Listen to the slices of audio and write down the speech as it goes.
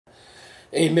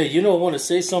Amen. You know, I want to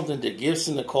say something. The gifts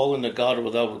and the calling of God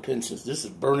without repentance. This is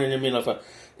burning in me like fire.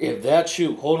 If that's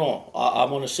you, hold on. I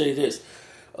want to say this.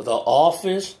 The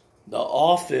office,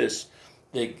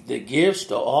 the gifts,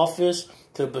 the office,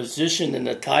 the position, and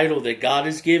the title that God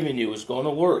has given you is going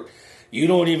to work. You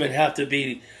don't even have to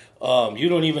be. You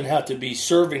don't even have to be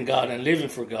serving God and living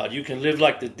for God. You can live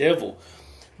like the devil.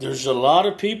 There's a lot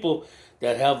of people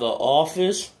that have the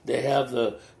office, they have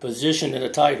the position and the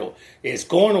title. It's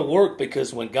going to work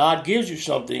because when God gives you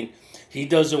something, He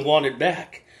doesn't want it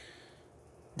back.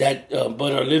 But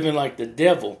are living like the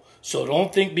devil. So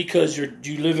don't think because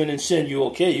you living in sin, you're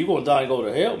okay. You're going to die and go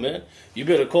to hell, man. You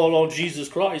better call on Jesus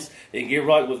Christ and get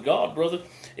right with God, brother,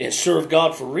 and serve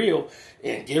God for real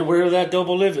and get rid of that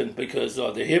double living because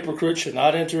the hypocrite should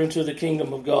not enter into the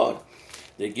kingdom of God.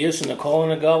 The gifts and the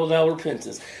calling of God without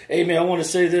repentance. Amen. I want to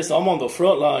say this. I'm on the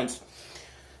front lines.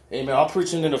 Amen. I'm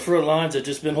preaching in the front lines. I've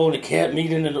just been holding a camp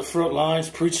meeting in the front lines,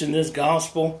 preaching this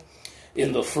gospel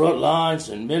in the front lines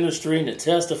and ministering and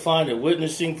testifying and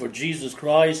witnessing for Jesus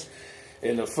Christ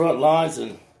in the front lines,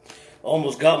 and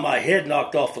almost got my head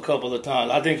knocked off a couple of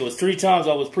times. I think it was 3 times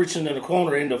I was preaching in the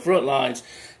corner in the front lines,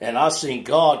 and I seen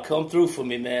God come through for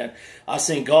me, man. I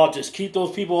seen God just keep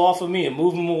those people off of me and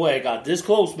move them away. I got this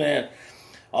close, man.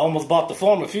 I almost bought the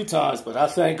farm a few times, but I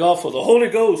thank God for the Holy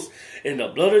Ghost and the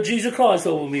blood of Jesus Christ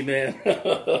over me, man.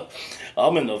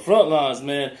 I'm in the front lines,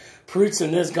 man,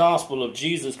 preaching this gospel of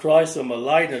Jesus Christ. I'm a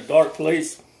light in a dark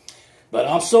place, but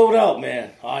I'm sold out,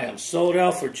 man. I am sold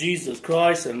out for Jesus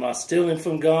Christ. I'm not stealing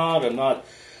from God. I'm not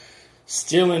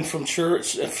stealing from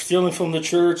church, stealing from the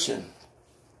church, and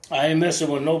I ain't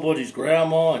messing with nobody's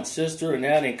grandma and sister and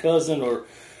aunt and cousin or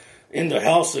in the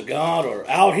house of God or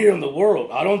out here in the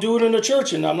world. I don't do it in the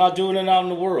church, and I'm not doing it out in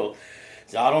the world.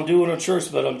 I don't do it in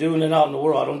church, but I'm doing it out in the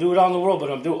world. I don't do it out in the world,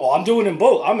 but I'm doing it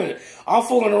both. I'm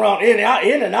fooling around in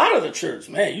and out of the church.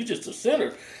 Man, you just a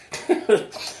sinner.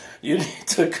 You need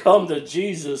to come to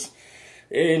Jesus.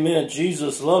 Amen.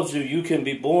 Jesus loves you. You can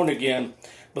be born again.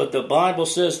 But the Bible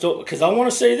says, because I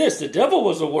want to say this, the devil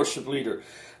was a worship leader.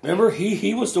 Remember,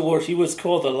 he was the worship. He was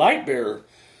called the light bearer.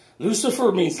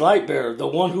 Lucifer means light bearer, the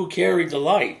one who carried the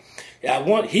light.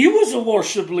 He was a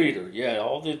worship leader. Yeah,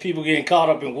 all the people getting caught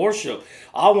up in worship.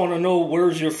 I want to know,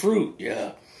 where's your fruit?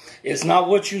 Yeah, it's not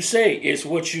what you say, it's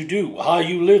what you do. How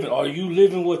you living? Are you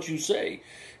living what you say?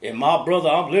 And my brother,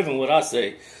 I'm living what I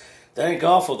say. Thank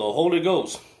God for the Holy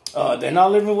Ghost. They're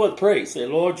not living what praise. Say,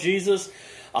 Lord Jesus,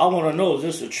 I want to know, is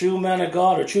this a true man of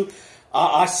God or true?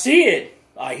 I see it,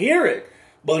 I hear it.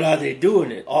 But are they doing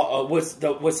it?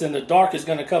 What's in the dark is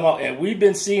going to come out. And we've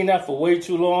been seeing that for way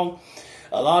too long.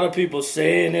 A lot of people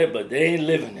saying it, but they ain't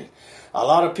living it. A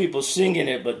lot of people singing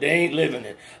it, but they ain't living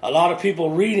it. A lot of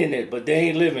people reading it, but they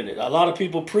ain't living it. A lot of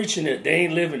people preaching it, they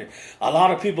ain't living it. A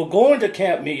lot of people going to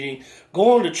camp meeting,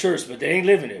 going to church, but they ain't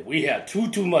living it. We have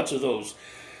too much of those.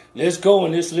 Let's go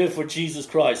and let's live for Jesus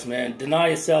Christ, man. Deny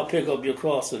yourself, pick up your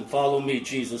cross, and follow me,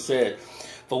 Jesus said.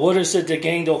 For what is it to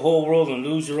gain the whole world and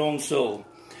lose your own soul?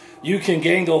 You can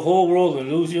gain the whole world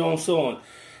and lose your own soul. And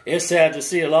it's sad to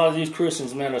see a lot of these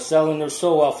Christians, man, are selling their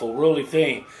soul out for worldly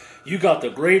fame. You got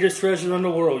the greatest treasure in the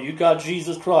world. You got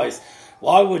Jesus Christ.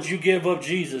 Why would you give up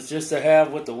Jesus just to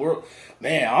have what the world?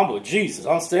 Man, I'm with Jesus.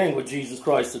 I'm staying with Jesus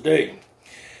Christ today.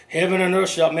 Heaven and earth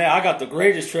shall, man, I got the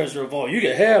greatest treasure of all. You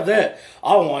can have that.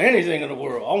 I don't want anything in the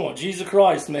world. I want Jesus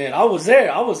Christ, man. I was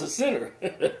there. I was a sinner.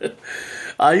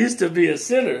 I used to be a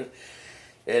sinner.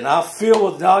 And I feel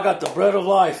with, now I got the bread of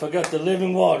life. I got the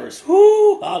living waters.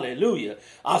 Whoo, hallelujah.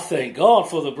 I thank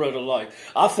God for the bread of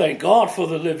life. I thank God for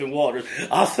the living waters.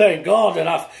 I thank God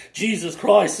that Jesus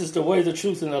Christ is the way, the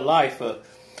truth, and the life.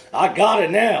 I got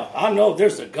it now. I know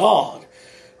there's a God.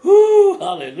 Whoo,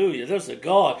 hallelujah. There's a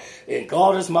God. And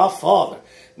God is my Father.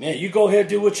 Man, you go ahead and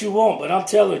do what you want. But I'm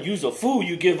telling you, you's a fool.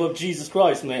 You give up Jesus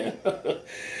Christ, man.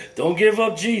 Don't give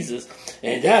up Jesus.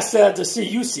 And that's sad to see.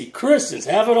 You see Christians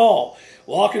have it all,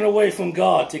 walking away from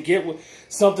God to get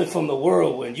something from the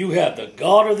world when you have the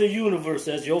God of the universe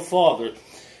as your Father.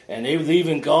 And they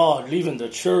leaving God, leaving the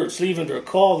church, leaving their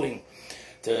calling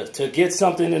to get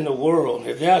something in the world.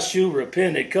 If that's you,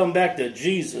 repent and come back to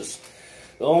Jesus.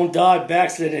 Don't die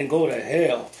backslid and go to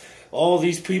hell. All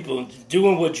these people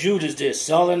doing what Judas did,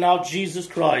 selling out Jesus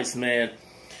Christ, man.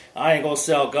 I ain't going to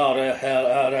sell God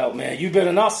out, man. You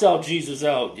better not sell Jesus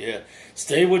out, yeah.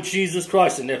 Stay with Jesus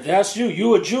Christ. And if that's you,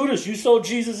 you a Judas, you sold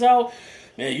Jesus out,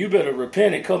 man, you better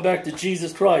repent and come back to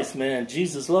Jesus Christ, man.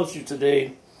 Jesus loves you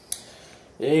today.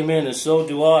 Amen, and so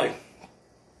do I.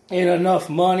 Ain't enough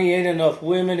money, ain't enough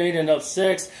women, ain't enough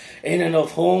sex, ain't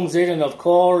enough homes, ain't enough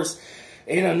cars,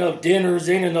 ain't enough dinners,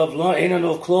 ain't enough lunch, ain't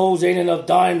enough clothes, ain't enough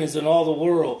diamonds in all the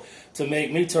world. to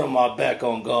make me turn my back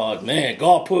on God. Man,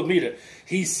 God put me to,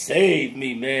 he saved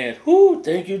me, man. Whoo,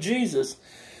 thank you, Jesus.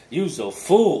 You's a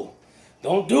fool.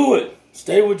 Don't do it.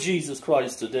 Stay with Jesus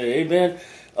Christ today. Amen.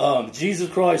 Jesus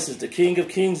Christ is the King of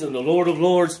Kings and the Lord of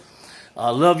Lords.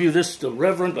 I love you. This is the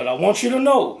Reverend, but I want you to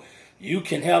know you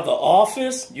can have the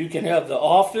office. You can have the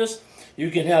office. You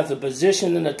can have the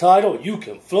position and the title. You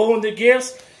can flow in the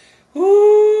gifts.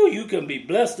 Woo, you can be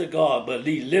blessed to God, but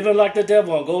living like the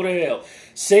devil and go to hell.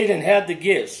 Satan had the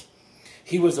gifts.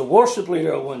 He was a worship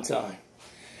leader at one time.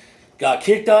 Got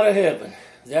kicked out of heaven.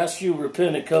 That's you,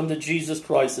 repent and come to Jesus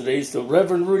Christ today. It's the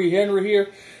Reverend Rudy Henry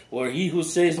here, where he who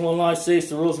saves one life saves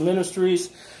the Rose Ministries.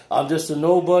 I'm just a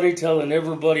nobody telling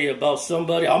everybody about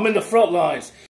somebody. I'm in the front lines.